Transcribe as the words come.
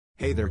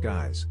Hey there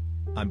guys,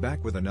 I'm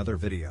back with another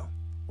video.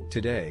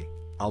 Today,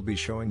 I'll be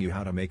showing you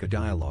how to make a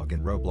dialogue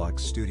in Roblox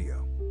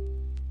Studio.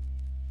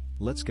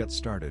 Let's get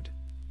started.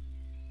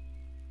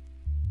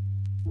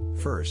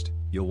 First,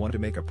 you'll want to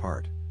make a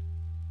part.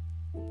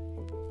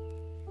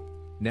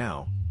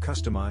 Now,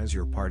 customize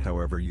your part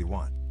however you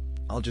want.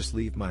 I'll just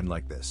leave mine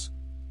like this.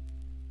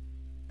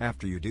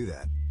 After you do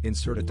that,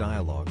 insert a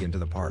dialogue into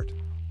the part.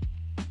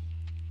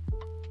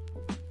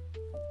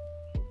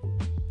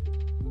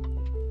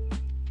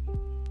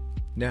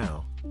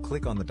 Now,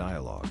 click on the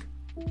dialogue.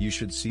 You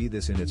should see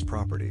this in its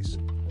properties.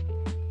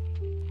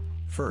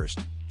 First,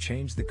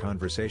 change the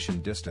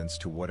conversation distance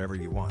to whatever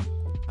you want.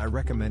 I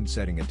recommend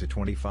setting it to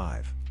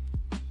 25.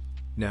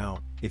 Now,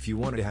 if you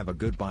want to have a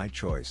goodbye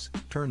choice,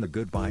 turn the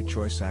goodbye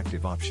choice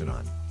active option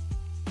on.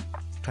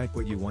 Type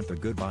what you want the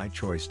goodbye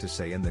choice to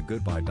say in the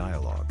goodbye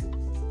dialogue.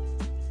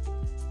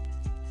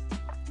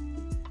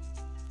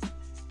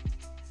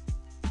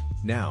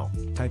 Now,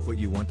 type what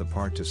you want the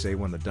part to say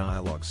when the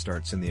dialogue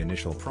starts in the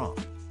initial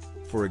prompt.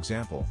 For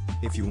example,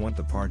 if you want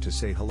the part to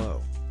say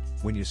hello,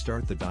 when you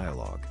start the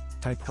dialogue,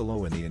 type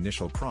hello in the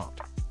initial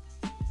prompt.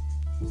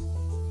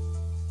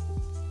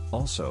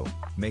 Also,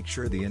 make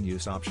sure the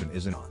in-use option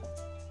isn't on.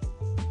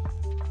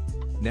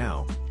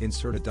 Now,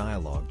 insert a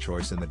dialogue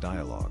choice in the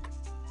dialogue.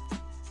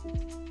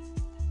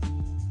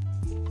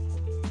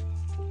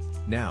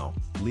 Now,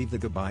 leave the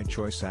goodbye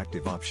choice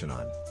active option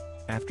on.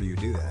 After you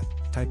do that,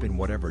 type in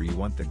whatever you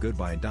want the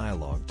goodbye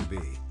dialogue to be.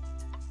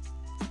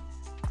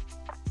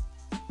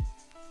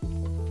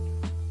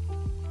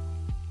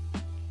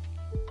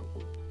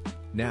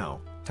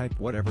 Now, type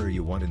whatever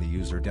you want in the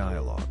user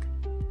dialogue.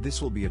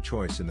 This will be a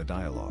choice in the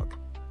dialogue.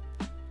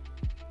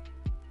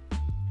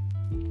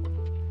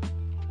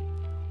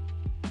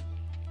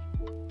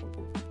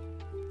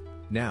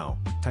 Now,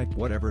 type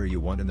whatever you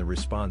want in the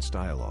response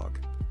dialogue.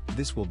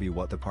 This will be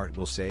what the part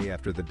will say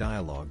after the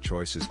dialogue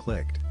choice is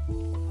clicked.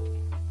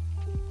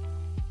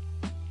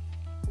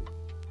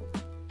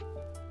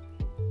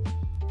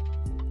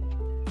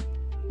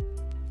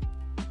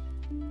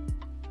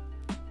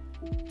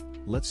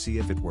 Let's see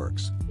if it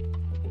works.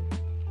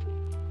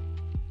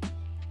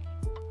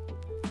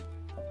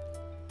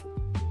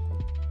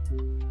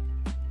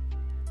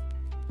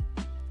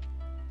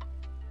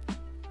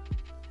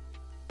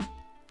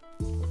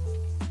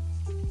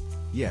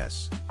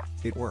 Yes,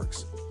 it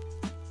works.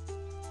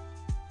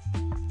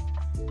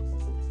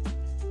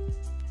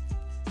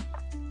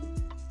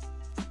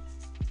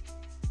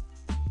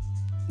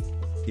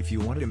 If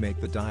you want to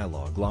make the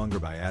dialogue longer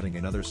by adding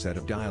another set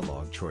of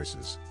dialogue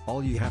choices,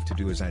 all you have to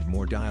do is add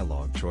more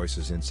dialogue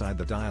choices inside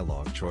the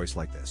dialogue choice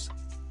like this.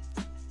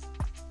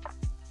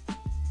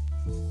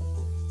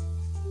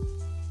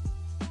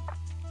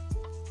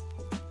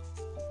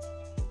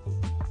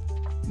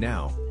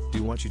 Now,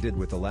 do what you did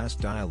with the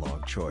last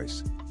dialogue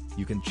choice.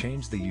 You can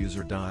change the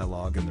user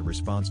dialogue and the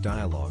response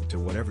dialogue to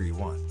whatever you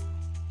want.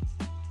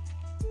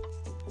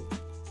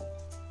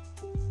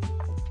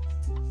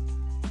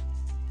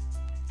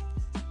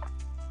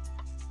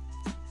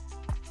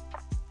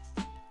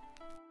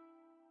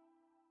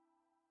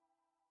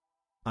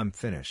 I'm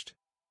finished.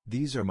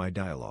 These are my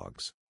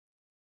dialogues.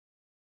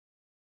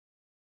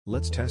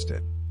 Let's test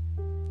it.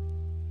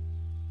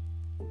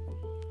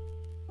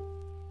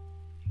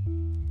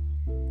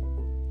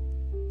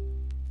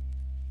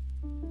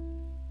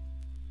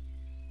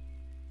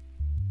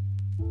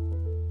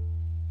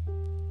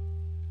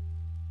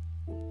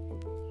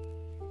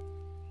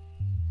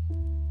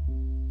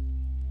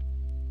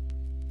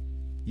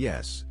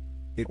 Yes,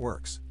 it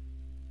works.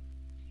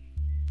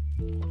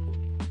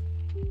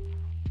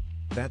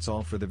 That's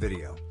all for the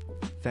video.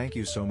 Thank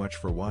you so much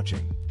for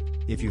watching.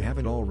 If you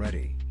haven't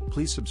already,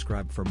 please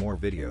subscribe for more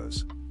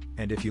videos.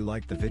 And if you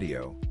liked the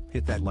video,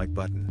 hit that like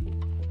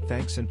button.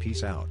 Thanks and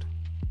peace out.